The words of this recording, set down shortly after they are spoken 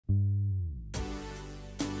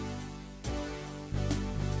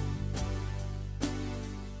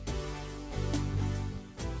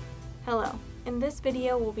Hello. In this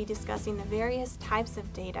video, we'll be discussing the various types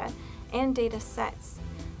of data and data sets.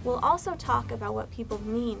 We'll also talk about what people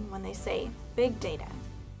mean when they say big data.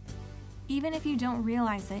 Even if you don't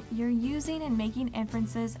realize it, you're using and making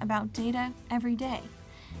inferences about data every day.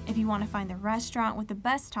 If you want to find the restaurant with the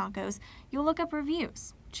best tacos, you'll look up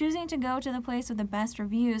reviews. Choosing to go to the place with the best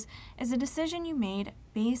reviews is a decision you made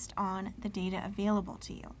based on the data available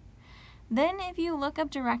to you. Then, if you look up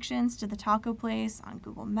directions to the taco place on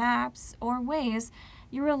Google Maps or Waze,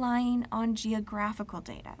 you're relying on geographical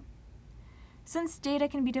data. Since data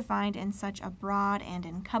can be defined in such a broad and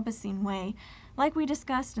encompassing way, like we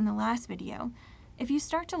discussed in the last video, if you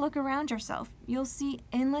start to look around yourself, you'll see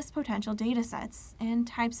endless potential data sets and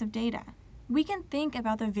types of data. We can think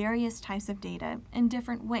about the various types of data in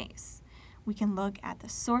different ways. We can look at the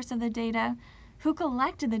source of the data, who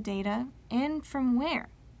collected the data, and from where.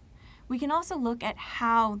 We can also look at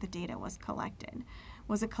how the data was collected.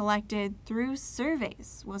 Was it collected through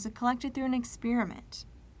surveys? Was it collected through an experiment?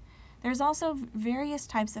 There's also various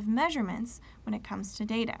types of measurements when it comes to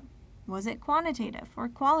data. Was it quantitative or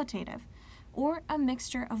qualitative, or a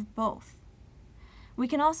mixture of both? We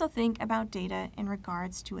can also think about data in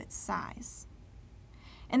regards to its size.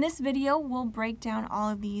 In this video, we'll break down all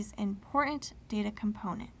of these important data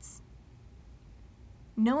components.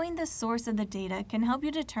 Knowing the source of the data can help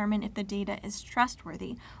you determine if the data is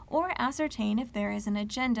trustworthy or ascertain if there is an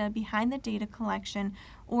agenda behind the data collection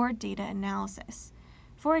or data analysis.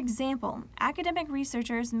 For example, academic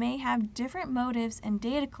researchers may have different motives in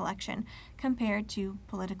data collection compared to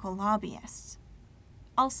political lobbyists.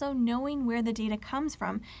 Also, knowing where the data comes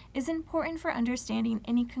from is important for understanding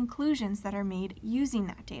any conclusions that are made using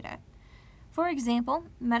that data. For example,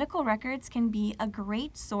 medical records can be a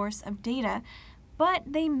great source of data, but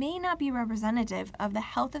they may not be representative of the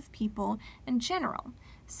health of people in general,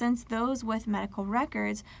 since those with medical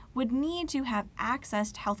records would need to have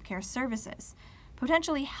access to healthcare services.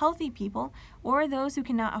 Potentially healthy people or those who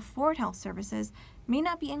cannot afford health services may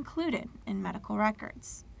not be included in medical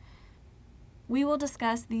records. We will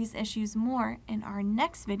discuss these issues more in our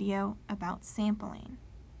next video about sampling.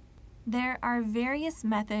 There are various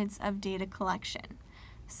methods of data collection.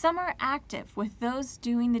 Some are active, with those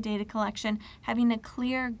doing the data collection having a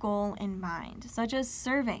clear goal in mind, such as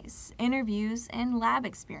surveys, interviews, and lab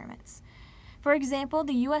experiments. For example,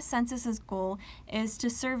 the U.S. Census's goal is to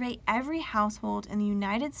survey every household in the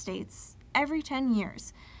United States every 10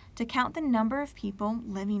 years to count the number of people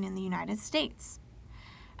living in the United States.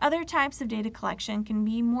 Other types of data collection can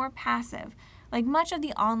be more passive, like much of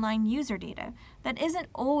the online user data that isn't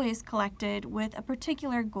always collected with a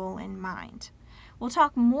particular goal in mind. We'll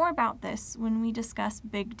talk more about this when we discuss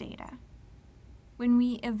big data. When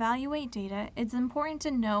we evaluate data, it's important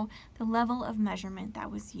to know the level of measurement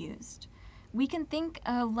that was used. We can think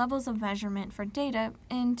of levels of measurement for data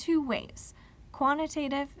in two ways: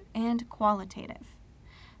 quantitative and qualitative.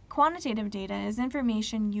 Quantitative data is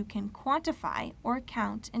information you can quantify or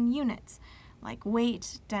count in units, like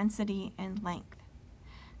weight, density, and length.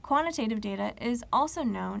 Quantitative data is also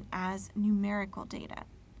known as numerical data.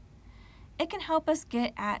 It can help us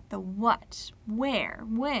get at the what, where,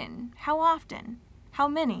 when, how often, how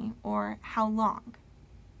many, or how long.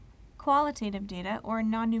 Qualitative data, or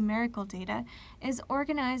non-numerical data, is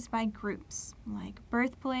organized by groups, like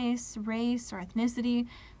birthplace, race, or ethnicity,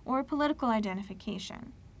 or political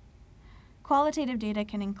identification. Qualitative data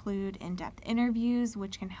can include in-depth interviews,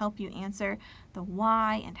 which can help you answer the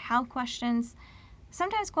why and how questions.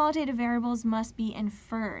 Sometimes qualitative variables must be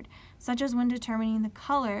inferred, such as when determining the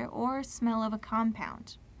color or smell of a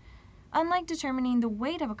compound. Unlike determining the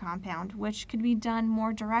weight of a compound, which could be done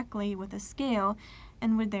more directly with a scale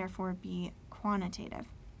and would therefore be quantitative.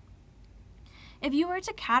 If you were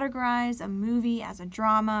to categorize a movie as a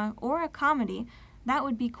drama or a comedy, that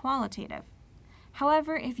would be qualitative.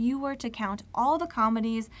 However, if you were to count all the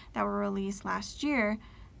comedies that were released last year,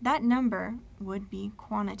 that number would be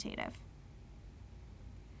quantitative.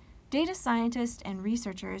 Data scientists and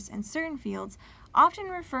researchers in certain fields often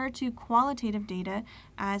refer to qualitative data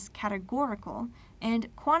as categorical and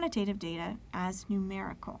quantitative data as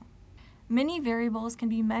numerical. Many variables can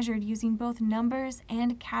be measured using both numbers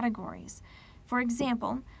and categories. For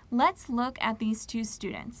example, let's look at these two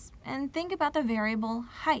students and think about the variable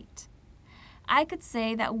height. I could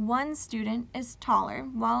say that one student is taller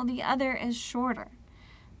while the other is shorter.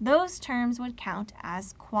 Those terms would count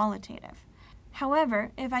as qualitative.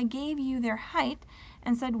 However, if I gave you their height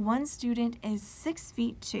and said one student is 6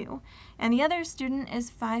 feet 2 and the other student is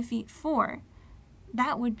 5 feet 4,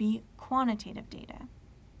 that would be quantitative data.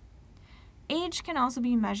 Age can also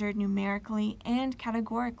be measured numerically and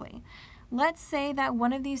categorically. Let's say that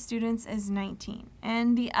one of these students is 19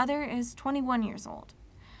 and the other is 21 years old.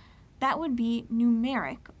 That would be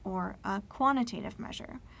numeric or a quantitative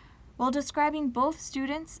measure, while describing both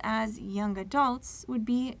students as young adults would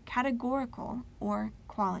be categorical or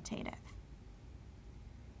qualitative.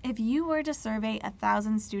 If you were to survey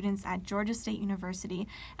 1,000 students at Georgia State University,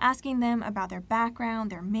 asking them about their background,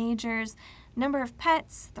 their majors, number of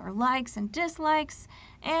pets, their likes and dislikes,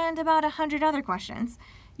 and about 100 other questions,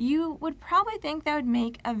 you would probably think that would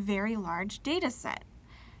make a very large data set.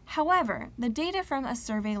 However, the data from a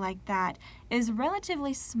survey like that is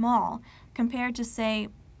relatively small compared to, say,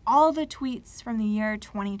 all the tweets from the year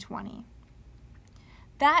 2020.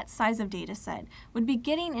 That size of data set would be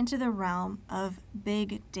getting into the realm of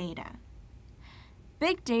big data.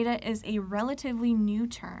 Big data is a relatively new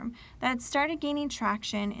term that started gaining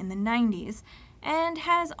traction in the 90s and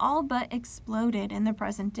has all but exploded in the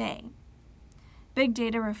present day. Big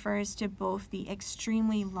data refers to both the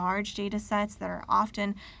extremely large data sets that are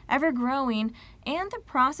often ever-growing and the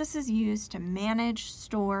processes used to manage,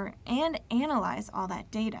 store, and analyze all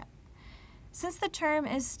that data. Since the term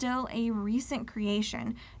is still a recent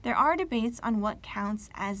creation, there are debates on what counts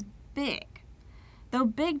as big, though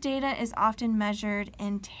big data is often measured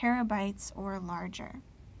in terabytes or larger.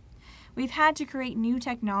 We've had to create new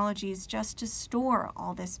technologies just to store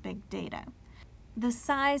all this big data. The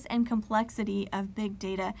size and complexity of big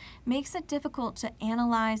data makes it difficult to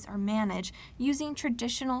analyze or manage using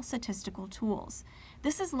traditional statistical tools.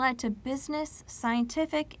 This has led to business,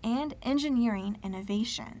 scientific, and engineering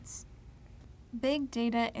innovations. Big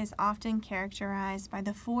data is often characterized by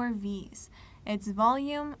the 4 V's. It's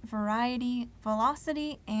volume, variety,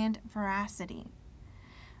 velocity, and veracity.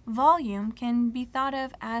 Volume can be thought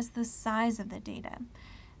of as the size of the data.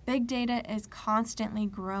 Big data is constantly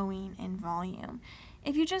growing in volume.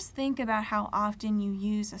 If you just think about how often you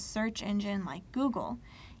use a search engine like Google,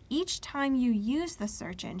 each time you use the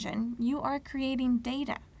search engine, you are creating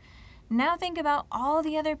data. Now think about all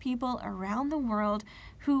the other people around the world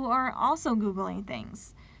who are also Googling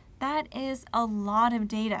things. That is a lot of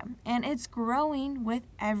data, and it's growing with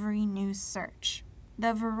every new search.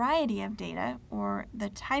 The variety of data, or the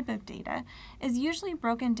type of data, is usually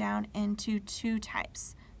broken down into 2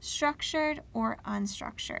 types: structured or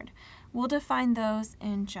unstructured. We'll define those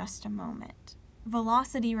in just a moment.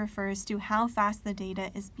 Velocity refers to how fast the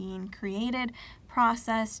data is being created,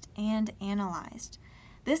 processed, and analyzed.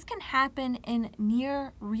 This can happen in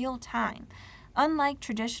near real time, unlike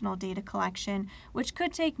traditional data collection, which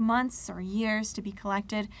could take months or years to be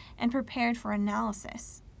collected and prepared for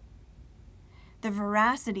analysis. The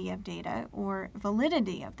veracity of data, or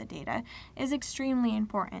validity of the data, is extremely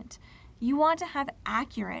important. You want to have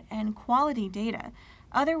accurate and quality data,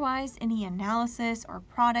 otherwise any analysis or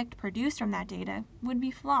product produced from that data would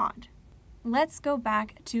be flawed. Let's go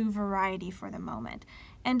back to variety for the moment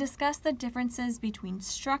and discuss the differences between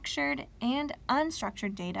structured and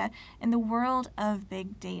unstructured data in the world of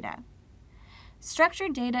big data.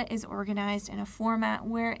 Structured data is organized in a format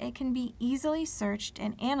where it can be easily searched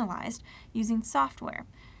and analyzed using software,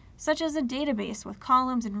 such as a database with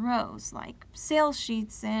columns and rows like sales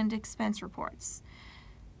sheets and expense reports.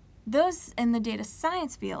 Those in the data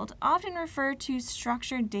science field often refer to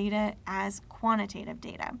structured data as quantitative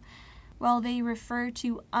data, while they refer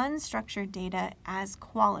to unstructured data as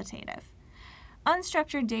qualitative.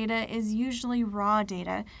 Unstructured data is usually raw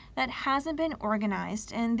data that hasn't been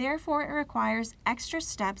organized, and therefore it requires extra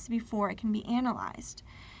steps before it can be analyzed.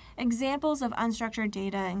 Examples of unstructured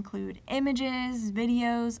data include images,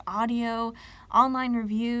 videos, audio, online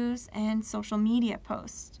reviews, and social media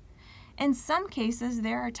posts. In some cases,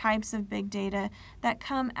 there are types of big data that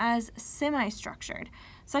come as semi-structured,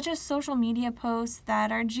 such as social media posts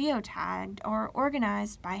that are geotagged or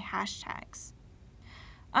organized by hashtags.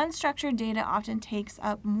 Unstructured data often takes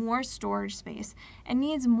up more storage space and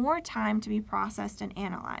needs more time to be processed and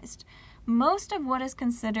analyzed. Most of what is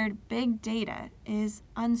considered big data is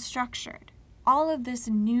unstructured. All of this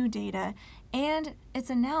new data and its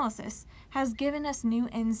analysis has given us new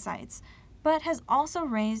insights, but has also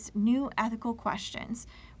raised new ethical questions,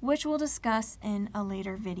 which we'll discuss in a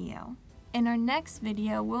later video. In our next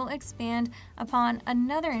video, we'll expand upon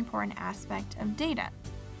another important aspect of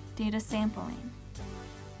data sampling.